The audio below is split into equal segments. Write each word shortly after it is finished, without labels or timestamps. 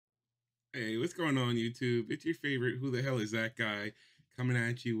Hey, what's going on, YouTube? It's your favorite Who the Hell Is That Guy coming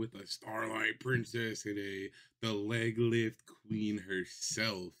at you with a Starlight Princess today, the leg lift queen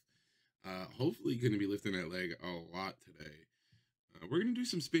herself. Hopefully going to be lifting that leg a lot today. We're going to do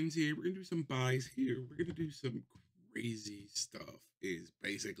some spins here. We're going to do some buys here. We're going to do some crazy stuff is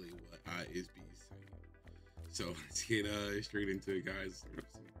basically what I is be saying. So let's get straight into it, guys. Start up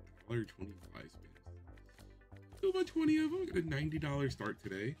some $1.25 spins. Do about 20 of them. Got a $90 start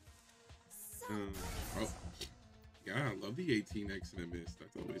today. Oh, yeah, I love the 18x and a miss.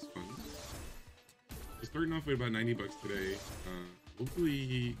 That's always fun. So starting off with about 90 bucks today.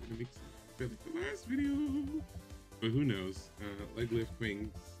 Hopefully gonna make some better like the last video. But who knows? Leg lift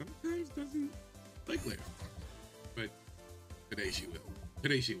queen sometimes doesn't leg lift. But today she will.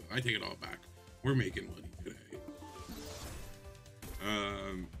 Today she will. I take it all back. We're making money today.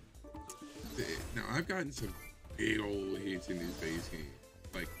 Now I've gotten some big old hits in this base game.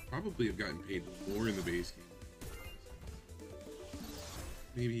 Like, probably have gotten paid more in the base game.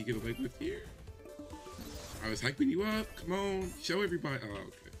 Maybe you get a leg lift here? I was hyping you up. Come on, show everybody. Oh,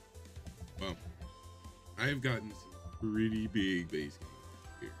 okay. Well, I have gotten some pretty big base games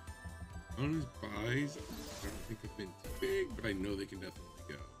here. On his buys, I don't think have been too big, but I know they can definitely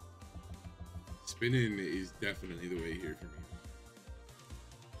go. Spinning is definitely the way here for me.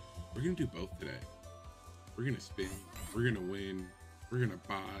 We're gonna do both today. We're gonna spin. We're gonna win. We're gonna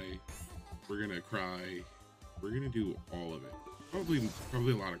buy, we're gonna cry, we're gonna do all of it.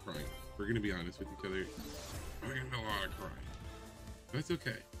 Probably a lot of crying. We're gonna be honest with each other. We're gonna do a lot of crying. That's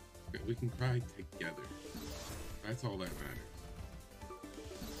okay. We can cry together. That's all that matters.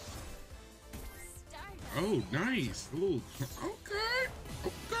 Oh, nice. Ooh, okay.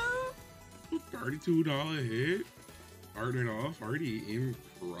 $32 hit. Started off already in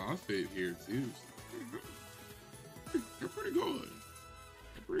profit here too. They're pretty good.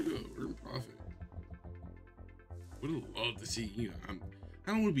 Pretty good. We're in profit. Would have loved to see, you know, I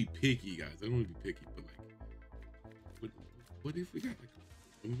don't want to be picky, guys. I don't want to be picky, but like, what if we got like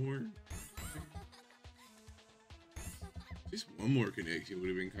one more? Just one more connection would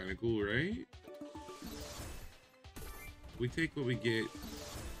have been kind of cool, right? We take what we get,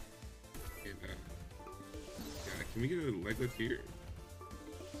 and yeah, can we get a leg lift here?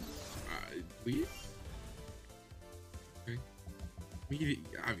 Please. Okay. I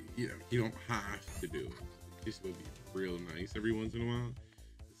mean, you know, you don't have to do it. It just would be real nice every once in a while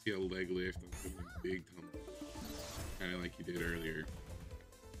to see a leg lift on something big tumble, kind of like you did earlier.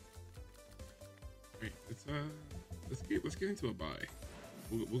 All right, let's get into a buy.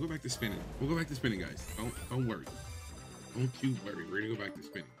 We'll go back to spinning. We'll go back to spinning, guys. Don't worry. Don't you worry. We're gonna go back to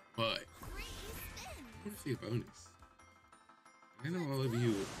spinning. But I want to see a bonus. I know all of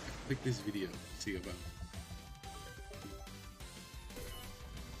you click this video to see a bonus.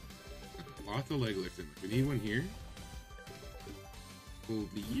 Lots of leg lifting. We need one here.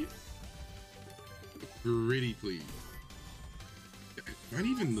 Please. Pretty please. Not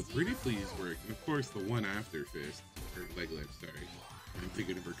even the pretty please work. And of course the one after fist. Or leg lift, sorry. I'm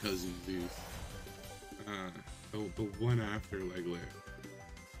thinking of her cousin Zeus. The one after leg lift.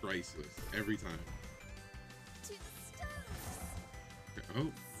 Priceless. Every time.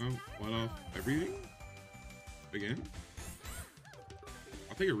 Oh, one off everything? Again?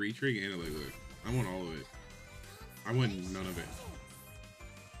 I'll take a retrig and a leg lift. I want all of it. I want none of it.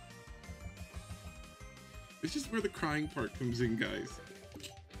 This is where the crying part comes in, guys.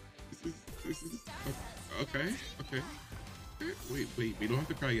 This is okay. Wait, we don't have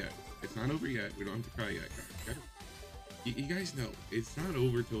to cry yet. It's not over yet. We don't have to cry yet, guys. You guys know it's not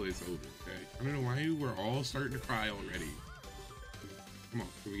over till it's over, okay? I don't know why we're all starting to cry already. Come on,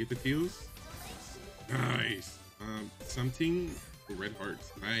 can we get the teals? Nice. Something. Red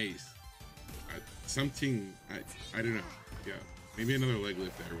hearts, nice. Something, I don't know. Yeah, maybe another leg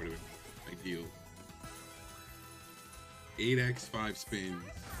lift there would have been ideal. 8x 5 spins.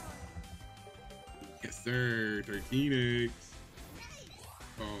 Yes, sir. 13x.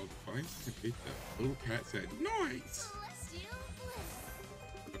 Oh, the 5 hit that little cat said, nice.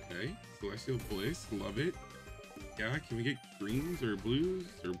 Okay, Celestial Bliss, love it. Yeah, can we get greens or blues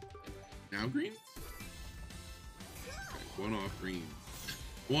or now greens? One off greens.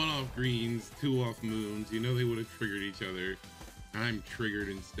 One off greens, two off moons. You know they would have triggered each other. I'm triggered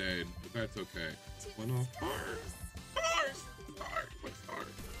instead, but that's okay. One off stars. One star.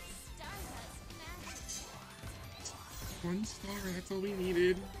 One star, that's all we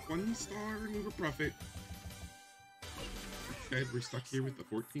needed. One star and we were profit. Instead, we're stuck here with the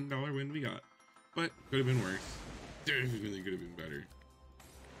 $14 win we got. But could have been worse. Definitely could have been better.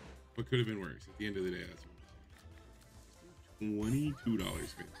 But could have been worse. At the end of the day, that's what $22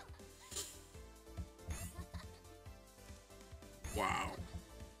 spent. Wow.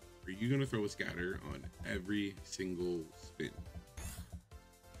 Are you gonna throw a scatter on every single spin?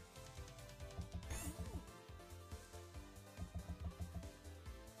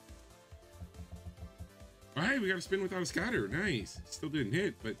 All right, we got a spin without a scatter. Nice. Still didn't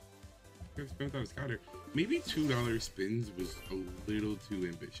hit, but we got a spin without a scatter. Maybe $2 spins was a little too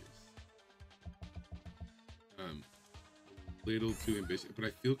ambitious. Little too ambitious, but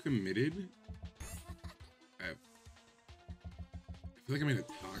I feel committed. I feel like I'm in a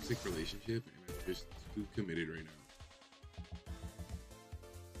toxic relationship and I'm just too committed right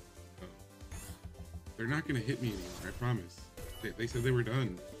now. They're not gonna hit me anymore, I promise. They said they were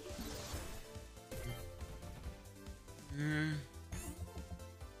done. Can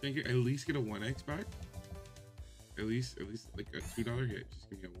I at least get a 1x back? At least like a $2 hit. Just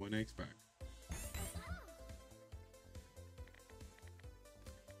give me a 1x back.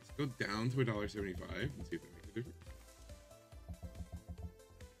 Go down to $1.75 and see if that makes a difference.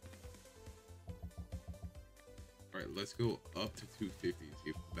 All right, let's go up to 250 and see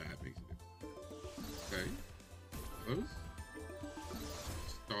if that makes a difference. Okay, close.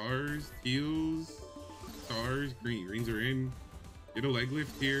 Stars, teals, stars, green. Greens are in. Get a leg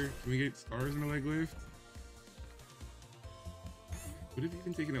lift here. Can we get stars in a leg lift? Would have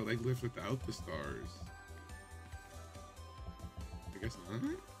even taken a leg lift without the stars? I guess not.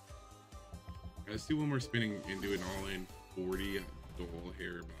 Let's do one more spinning and do an all-in 40 doll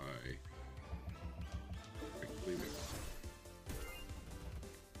hair buy. I can believe it.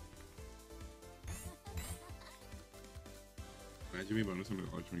 Imagine me bonus on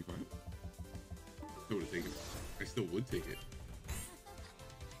 $1.25. Still would have taken it. I still would take it.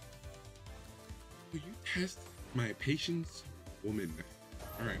 Will you test my patience, woman?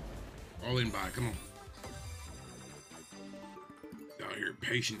 All right, all in buy. Come on. Out here,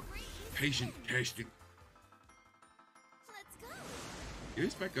 patient tested. Let's go. Get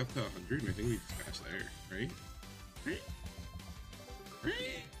us back up to 100, and I think we just passed there, right? Right?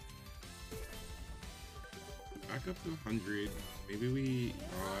 Back up to 100. Maybe we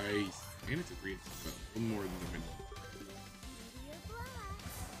nice. And it's a 3. So one more than a minute.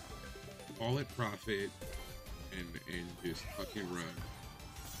 Call it profit and just fucking run.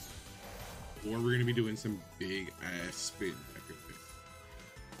 Or we're gonna be doing some big ass spin after this.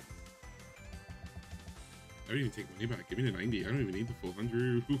 I don't even take money back. Give me the 90. I don't even need the full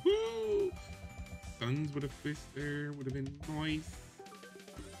 100. Woohoo! Suns with a fist there would have been nice.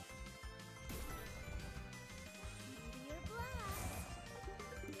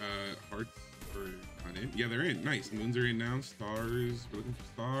 Hearts are not in. Yeah, they're in. Nice. Moons are in now. Stars. We're looking for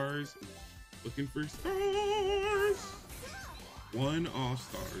stars. Looking for stars. 1 off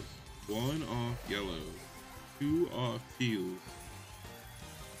stars. 1 off yellow. 2 off teals.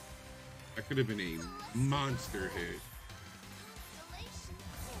 That could have been a monster hit.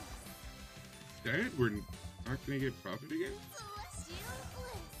 Instead, we're not gonna get profit again?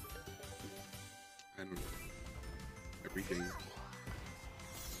 I don't know. Everything.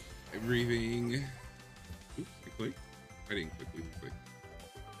 Oops, I clicked. I didn't click, we didn't click.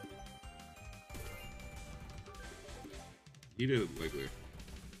 Need a leg lift.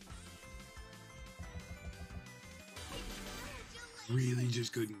 Really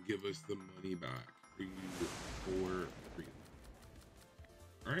just couldn't give us the money back. 3, 4, 3.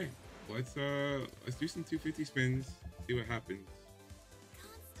 All right, let's do some 250 spins. See what happens.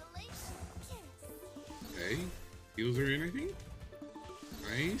 Okay, heels are in, I think.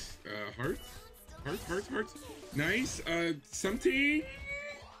 Nice. Hearts. Nice. Something.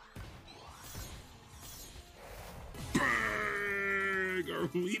 Bang! Are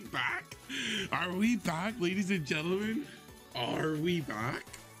we back? Are we back, ladies and gentlemen? Are we back?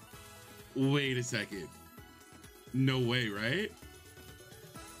 Wait a second. No way, right?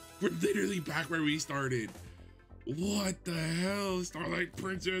 We're literally back where we started. What the hell? Starlight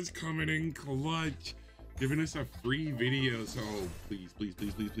Princess coming in clutch. Giving us a free video. So please.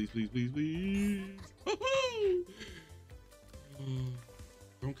 Oh,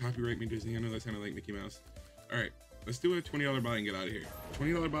 don't copyright me, Disney. I know that sounded like Mickey Mouse. All right, let's do a $20 buy and get out of here.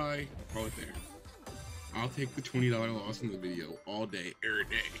 $20 buy, call it there. I'll take the $20 loss in the video all day, every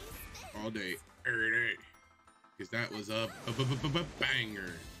day. All day, every day. Because that was a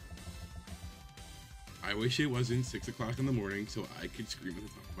banger. I wish it wasn't 6 o'clock in the morning so I could scream at the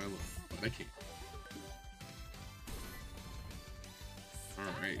top of my lungs, but I can't.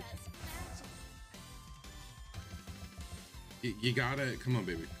 All right. You gotta, come on,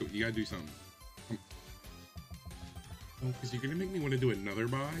 baby. You gotta do something. Oh, because you're gonna make me want to do another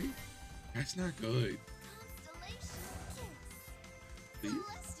buy? That's not good. Please?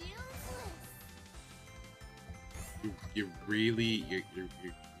 You really,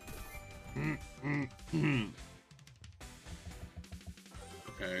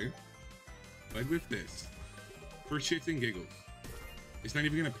 okay. Leg lift this for shits and giggles. It's not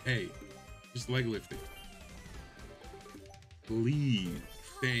even gonna pay. Just leg lift it. Please.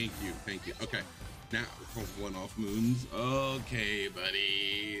 Thank you. Thank you. Okay. Now, one-off moons. Okay,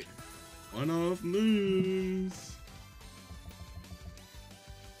 buddy. One-off moons.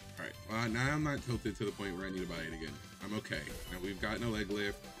 All right. Well, now I'm not tilted to the point where I need to buy it again. I'm okay. Now we've gotten a leg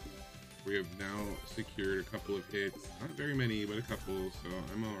lift. We have now secured a couple of hits. Not very many, but a couple. So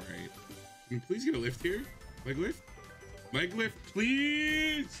I'm all right. Can you please get a lift here? Leg lift? Leg lift,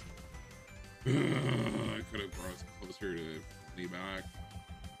 please. I could have brought closer to me back.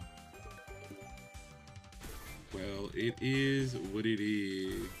 Well, it is what it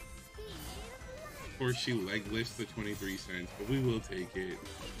is. Of course, she leg lifts the 23 cents, but we will take it.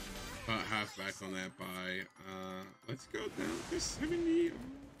 About half back on that buy. Let's go down to $70.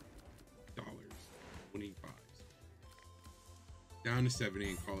 25. Down to 70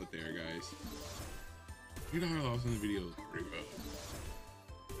 and call it there, guys. $3 loss on the video is pretty good.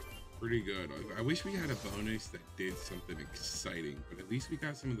 Pretty good. I wish we had a bonus that did something exciting, but at least we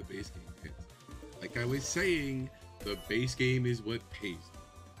got some of the base game hits. Like I was saying, the base game is what pays.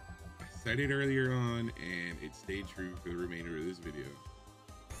 I said it earlier on, and it stayed true for the remainder of this video.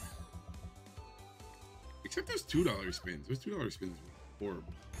 Except those $2 spins. Those $2 spins were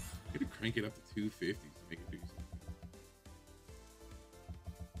horrible. You had to crank it up to 250 to make it do something.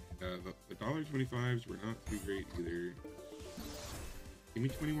 The $1.25s were not too great either. Give me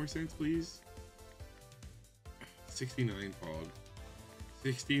 20 more cents, please. 69 Pog.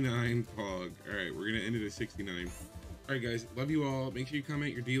 69 Pog. All right, we're gonna end it at 69. All right, guys, love you all. Make sure you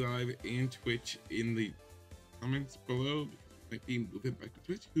comment your DLive and Twitch in the comments below. Might be moving back to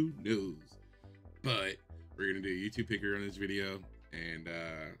Twitch, who knows? But we're gonna do a YouTube picker on this video, and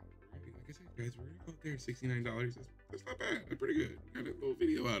like I said, guys, we're gonna go up there at $69. That's not bad. That's pretty good. Got a little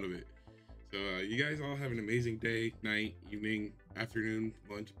video out of it. So you guys all have an amazing day, night, evening, afternoon,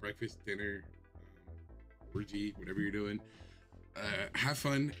 lunch, breakfast, dinner, orgy, whatever you're doing. Have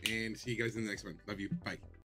fun, and see you guys in the next one. Love you. Bye.